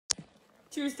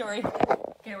True story.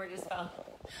 Camera just fell.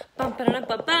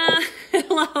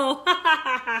 Hello.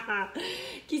 Can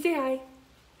you say hi?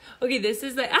 Okay, this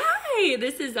is hi.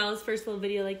 This is Zella's first little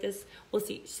video like this. We'll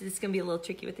see. This is gonna be a little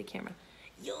tricky with the camera.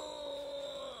 Yo.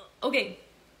 Okay.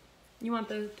 You want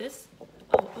this?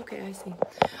 Oh, okay, I see.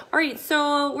 All right,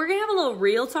 so we're gonna have a little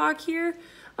real talk here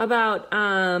about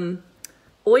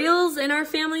oils in our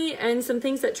family and some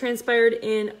things that transpired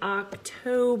in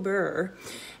October.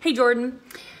 Hey, Jordan.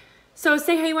 So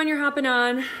say hey when you're hopping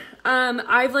on.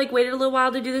 I've waited a little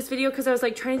while to do this video because I was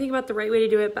trying to think about the right way to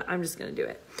do it, but I'm just gonna do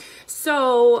it.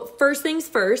 So first things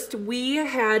first, we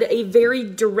had a very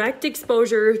direct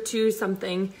exposure to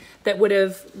something that would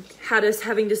have had us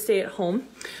having to stay at home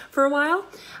for a while.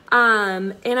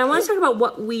 And I want to talk about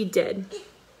what we did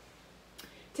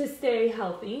to stay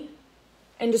healthy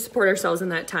and to support ourselves in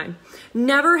that time.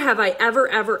 Never have I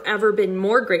ever been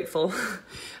more grateful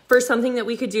for something that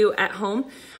we could do at home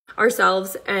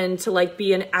ourselves and to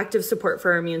be an active support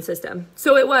for our immune system.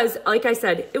 So it was, like I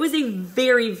said, it was a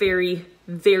very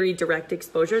direct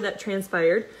exposure that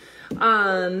transpired.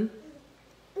 And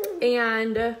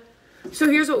so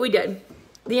here's what we did.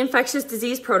 The infectious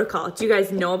disease protocol. Do you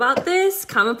guys know about this?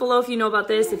 Comment below if you know about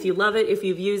this, if you love it, if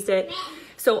you've used it.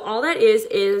 So all that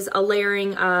is a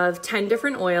layering of 10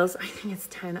 different oils. I think it's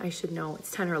 10, I should know,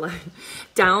 it's 10 or 11.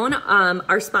 Down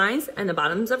our spines and the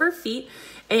bottoms of our feet.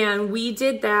 And we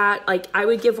did that, I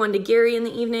would give one to Gary in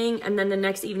the evening, and then the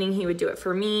next evening he would do it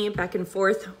for me, back and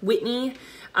forth. Whitney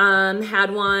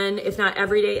had one, if not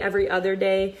every day, every other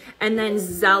day. And then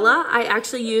Zella, I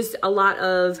actually used a lot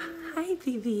of, hi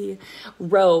Vivi,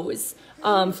 Rose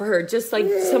for her, just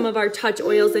some of our touch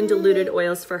oils and diluted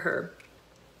oils for her.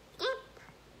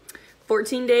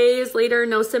 14 days later,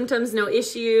 no symptoms, no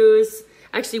issues,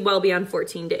 actually well beyond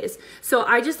 14 days. So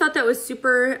I just thought that was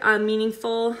super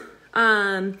meaningful.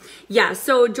 Yeah,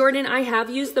 so Jordan, I have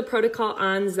used the protocol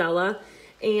on Zella,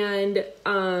 and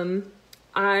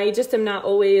I just am not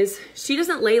always, she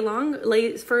doesn't lay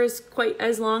for quite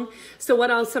as long. So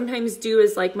what I'll sometimes do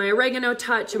is my oregano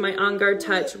touch and my On Guard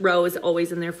touch. Rose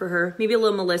always in there for her, maybe a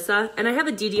little Melissa. And I have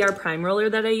a DDR prime roller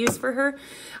that I use for her,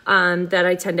 that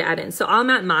I tend to add in. So I'll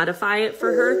not modify it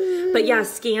for her, but yeah,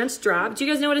 scant drop. Do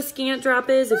you guys know what a scant drop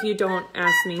is? If you don't,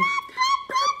 ask me.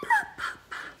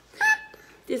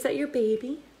 Is that your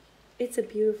baby? It's a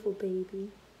beautiful baby.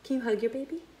 Can you hug your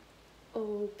baby?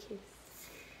 Oh, kiss.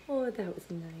 Oh, that was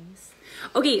nice.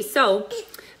 Okay, so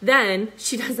then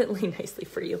she doesn't lay nicely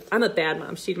for you. I'm a bad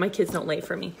mom. My kids don't lay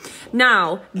for me.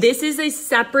 Now, this is a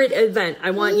separate event.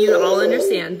 I want you to all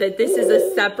understand that this is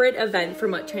a separate event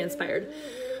from what transpired.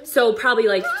 So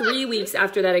probably 3 weeks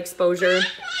after that exposure,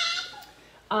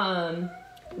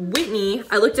 Whitney,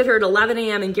 I looked at her at 11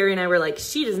 a.m. and Gary and I were like,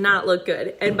 she does not look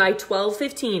good. And by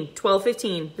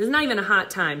 12:15, this is not even a hot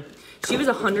time, she was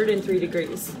 103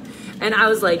 degrees. And I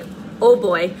was like, oh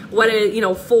boy, what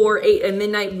 4, 8, and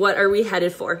midnight, what are we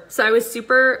headed for? So I was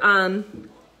super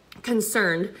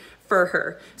concerned for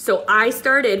her. So I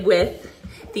started with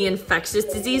the infectious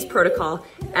disease protocol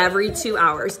every 2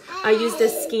 hours. I used a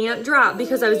scant drop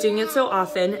because I was doing it so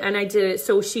often, and I did it,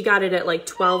 so she got it at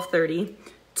 12:30,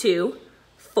 2,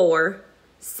 4,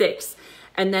 6,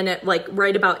 and then at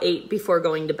right about 8 before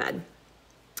going to bed.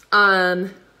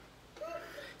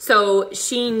 So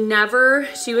she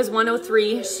was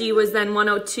 103, she was then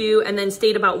 102, and then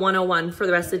stayed about 101 for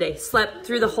the rest of the day. Slept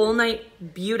through the whole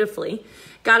night beautifully.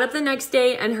 Got up the next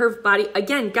day, and her body,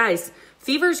 again, guys,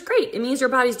 fever's great. It means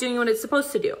your body's doing what it's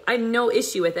supposed to do. I have no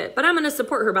issue with it, but I'm going to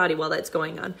support her body while that's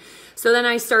going on. So then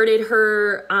I started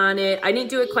her on it. I didn't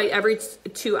do it quite every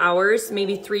 2 hours,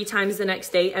 maybe 3 times the next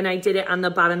day, and I did it on the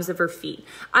bottoms of her feet.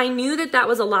 I knew that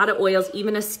was a lot of oils,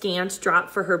 even a scant drop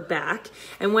for her back.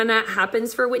 And when that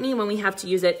happens for Whitney, when we have to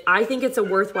use it, I think it's a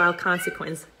worthwhile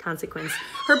consequence.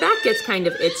 Her back gets kind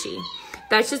of itchy.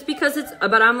 That's just because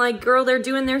but I'm like, girl, they're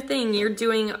doing their thing.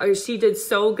 She did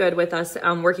so good with us,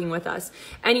 working with us.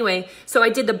 Anyway, so I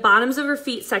did the bottoms of her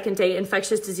feet second day,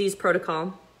 infectious disease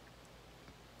protocol.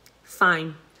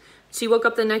 Fine. She woke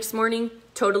up the next morning,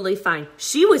 totally fine.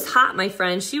 She was hot, my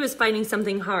friend. She was fighting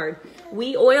something hard.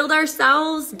 We oiled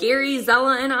ourselves, Gary,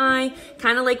 Zella, and I,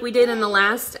 kind of like we did in the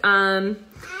last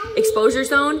exposure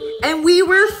zone, and we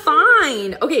were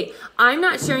fine. Okay, I'm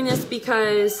not sharing this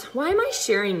because, why am I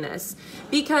sharing this?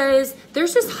 Because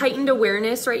there's just heightened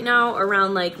awareness right now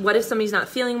around what if somebody's not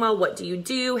feeling well? What do you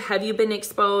do? Have you been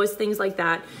exposed? Things like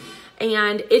that.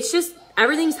 And it's just,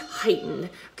 Everything's heightened,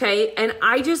 okay? And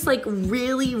I just like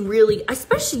really,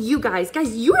 especially you guys,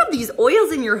 you have these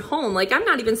oils in your home. Like, I'm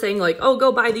not even saying like, oh,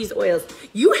 go buy these oils.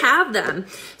 You have them.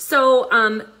 So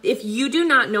if you do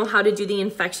not know how to do the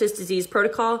infectious disease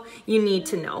protocol, you need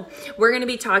to know. We're gonna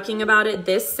be talking about it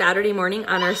this Saturday morning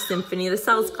on our Symphony of the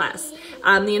Cells class.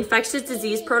 The infectious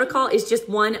disease protocol is just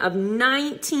one of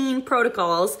 19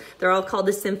 protocols. They're all called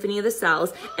the Symphony of the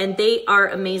Cells, and they are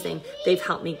amazing. They've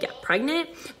helped me get pregnant.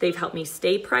 They've helped me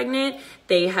stay pregnant.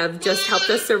 They have just helped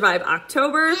us survive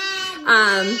October.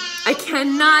 I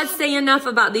cannot say enough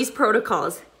about these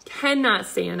protocols. Cannot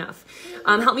say enough.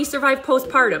 Help me survive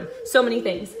postpartum. So many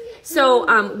things.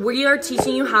 So we are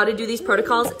teaching you how to do these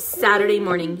protocols Saturday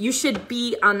morning. You should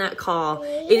be on that call.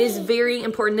 It is very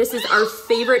important. This is our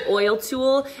favorite oil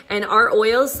tool, and our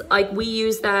oils, like, we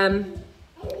use them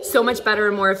so much better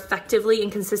and more effectively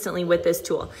and consistently with this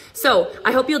tool. So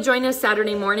I hope you'll join us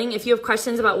Saturday morning. If you have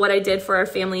questions about what I did for our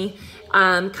family,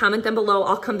 comment them below.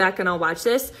 I'll come back and I'll watch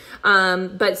this.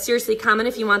 But seriously, comment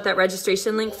if you want that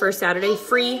registration link for Saturday.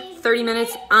 Free, 30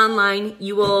 minutes online.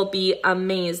 You will be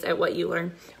amazed at what you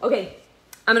learn. Okay,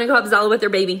 I'm gonna go help Zala with her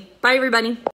baby. Bye, everybody.